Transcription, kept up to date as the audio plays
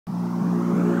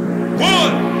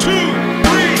1, 2, 3,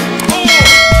 4.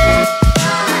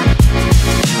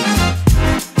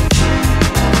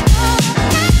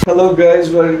 Hello guys,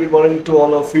 very good morning to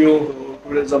all of you.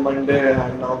 Today is a Monday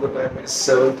and now the time is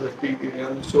 7:30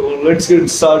 p.m. So let's get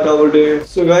start our day.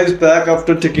 So guys, back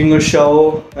after taking a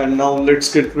shower and now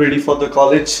let's get ready for the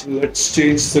college. Let's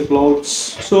change the clothes.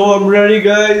 So I'm ready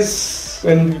guys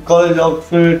in college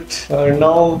outfit and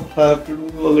now I have to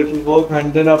do a little work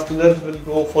and then after that we'll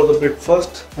go for the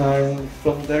breakfast and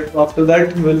from that after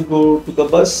that we'll go to the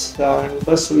bus and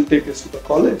bus will take us to the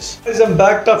college. Guys, I'm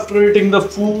back after eating the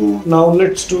food. Now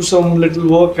let's do some little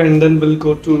work and then we'll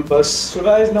go to bus. So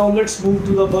guys, now let's move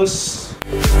to the bus.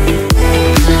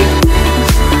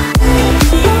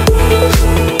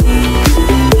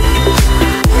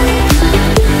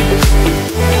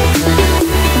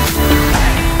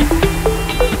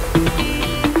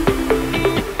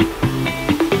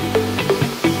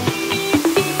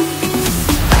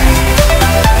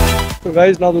 So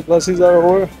guys, now the classes are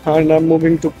over and I'm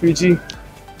moving to PG.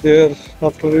 There,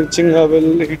 after reaching, I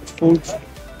will eat food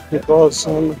because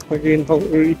I'm again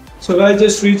hungry. So guys,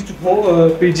 just reached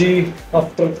PG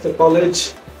after the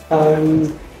college,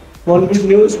 and one good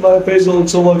news, Wi-Fi is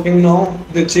also working now.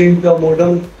 They changed the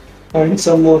modem and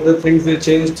some other things they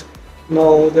changed.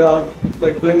 Now they are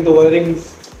like doing the wiring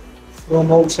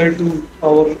from outside to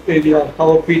our area,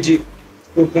 our PG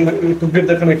to get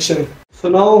the connection. So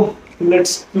now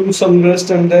let's do some rest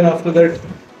and then after that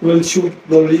we'll shoot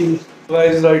the reel.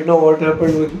 Guys, right now what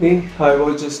happened with me, I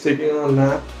was just taking a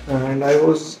nap and I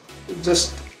was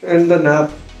just in the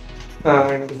nap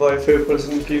and Wi-Fi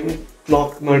person came,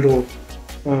 knocked my door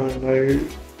and I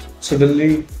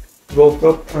suddenly woke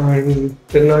up and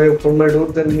then I opened my door.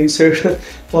 Then he said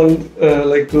on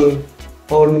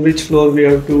which floor we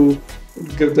have to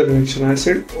give the connection. I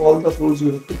said all the floors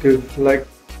you have to give, like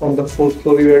on the 4th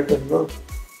floor you have to know.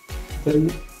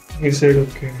 Then he said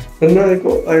okay. Then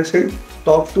I said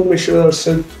talk to Mr.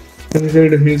 Arshad. And he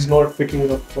said he's not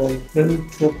picking up call. Then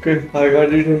okay, I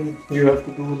got it and you have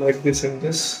to do like this and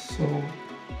this. So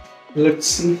let's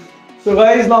see. So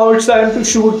guys, now it's time to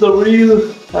shoot the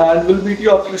reel and we'll meet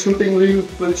you after shooting reel.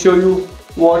 We'll show you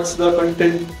what's the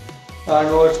content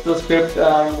and what's the script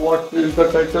and what is the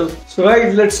title. So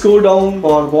guys, let's go down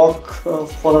or walk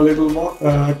for a little walk.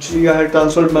 Actually, I had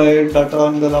transferred my data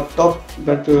on the laptop,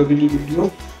 that reel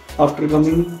video. After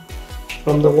coming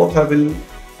from the walk, I will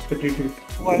edit it.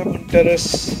 I am on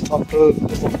terrace after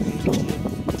the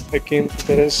walk. I came to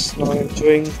terrace, now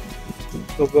enjoying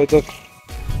the weather.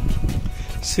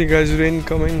 See guys, rain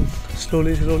coming.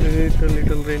 Slowly,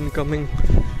 little rain coming.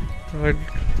 I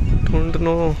don't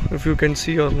know if you can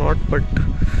see or not, but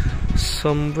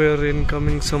somewhere rain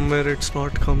coming, somewhere it's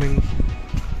not coming.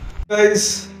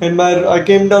 Guys, I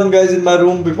came down guys in my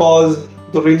room because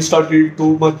the rain started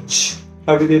too much.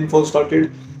 Heavy rainfall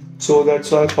started. So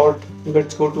that's why I thought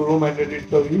let's go to room and edit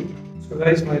the reel. So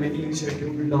guys, my reel is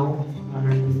scheduled now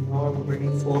and now I'm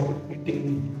waiting for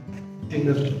eating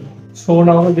dinner. So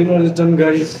now dinner is done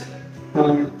guys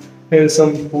and here's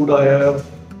some food I have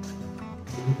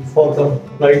for the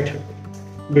night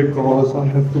because I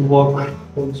have to work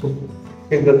also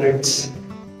in the nights.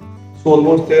 So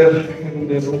almost there in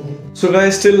the room. So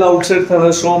guys, still outside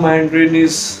thunderstorm and rain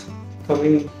is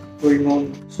going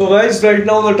on. So guys, right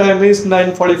now the time is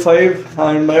 9:45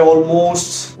 and my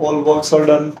almost all works are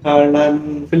done and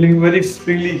I'm feeling very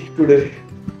freely today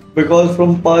because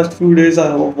from past few days I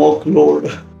have a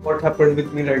workload. What happened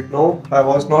with me right now, I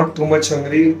was not too much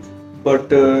hungry,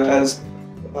 but as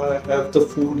I have the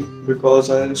food because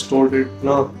I stored it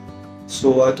now,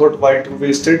 so I thought why to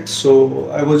waste it, so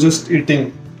I was just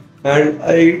eating and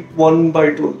I ate one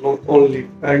bite only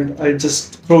and I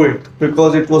just threw it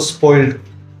because it was spoiled.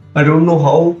 I don't know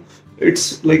how.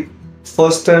 It's like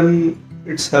first time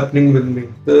it's happening with me.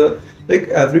 Like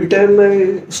every time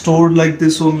I stored like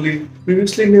this only.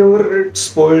 Previously never it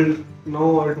spoiled.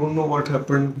 No, I don't know what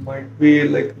happened. Might be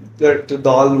like that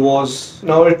dal was.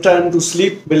 Now it's time to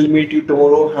sleep. We'll meet you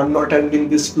tomorrow. I'm not ending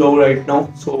this vlog right now.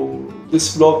 So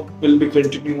this vlog will be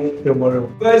continuing tomorrow.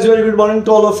 Guys, very good morning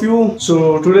to all of you.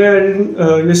 So today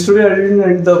yesterday I didn't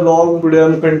end the vlog. Today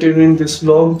I'm continuing this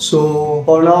vlog. So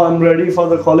for now I'm ready for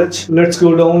the college. Let's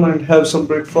go down and have some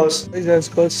breakfast. Guys, as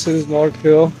bus is not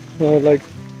here, like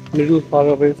little far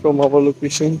away from our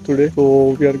location today.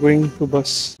 So we are going to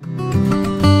bus.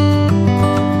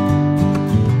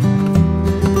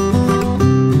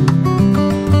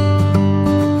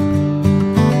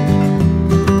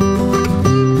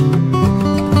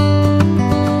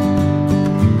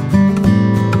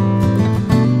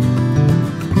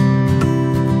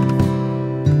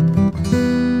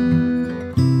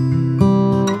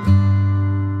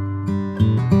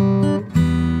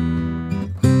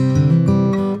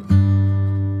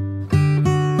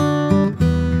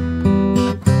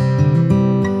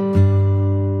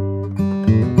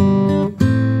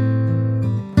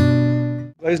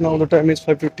 Guys, now the time is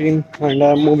 5:15 and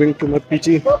I'm moving to my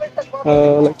PG.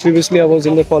 Like previously I was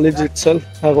in the college itself.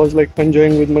 I was like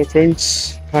enjoying with my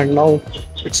friends and now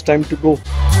it's time to go.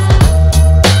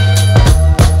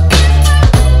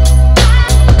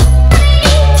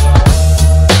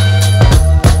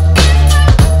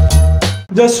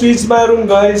 Just reached my room,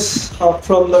 guys, up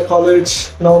from the college.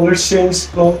 Now let's change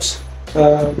clothes,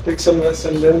 take some rest,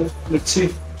 and then let's see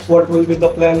what will be the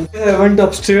plan. I went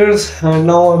upstairs and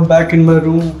now I'm back in my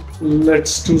room.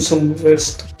 Let's do some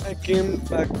rest. I came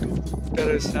back to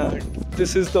terrace and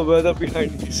this is the weather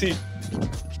behind me. See,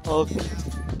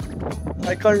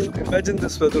 I can't imagine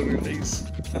this weather, guys,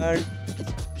 and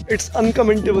it's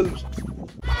uncommentable.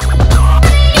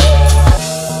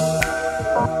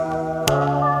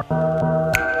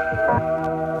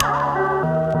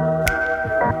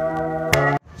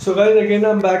 So guys, again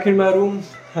I'm back in my room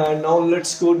and now let's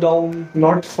go down,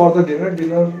 not for the dinner.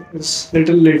 Dinner is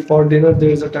little late. For dinner there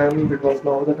is a time because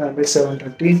now the time is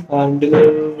 7:30 and dinner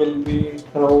will be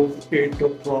around 8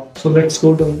 o'clock. So let's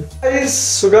go down.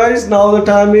 So guys, now the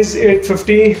time is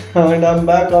 8:50 and I'm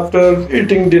back after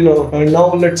eating dinner and now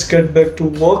let's get back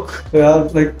to work. Yeah,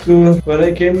 when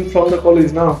I came from the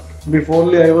college now,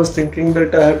 beforely I was thinking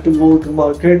that I have to go to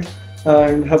market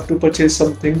and have to purchase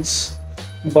some things.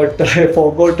 But I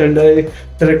forgot and I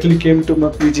directly came to my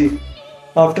PG.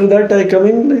 After that I come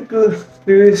in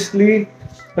previously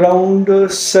around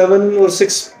 7 or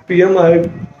 6 p.m. I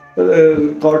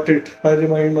got it. I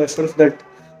remind myself that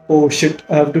oh shit,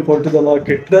 I have to go to the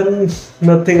market. Then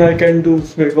nothing I can do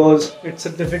because it's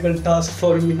a difficult task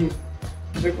for me.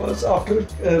 Because after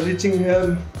reaching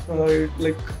here,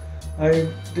 I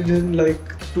didn't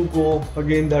like to go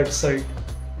again that side.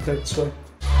 That's why.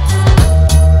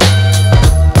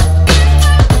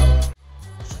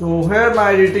 So here my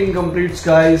editing completes,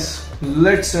 guys.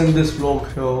 Let's end this vlog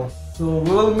here. So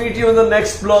we will meet you in the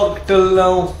next vlog. Till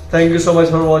now, thank you so much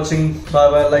for watching. Bye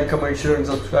bye, like, comment, share and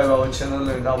subscribe our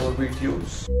channel and our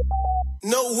videos.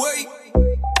 No way.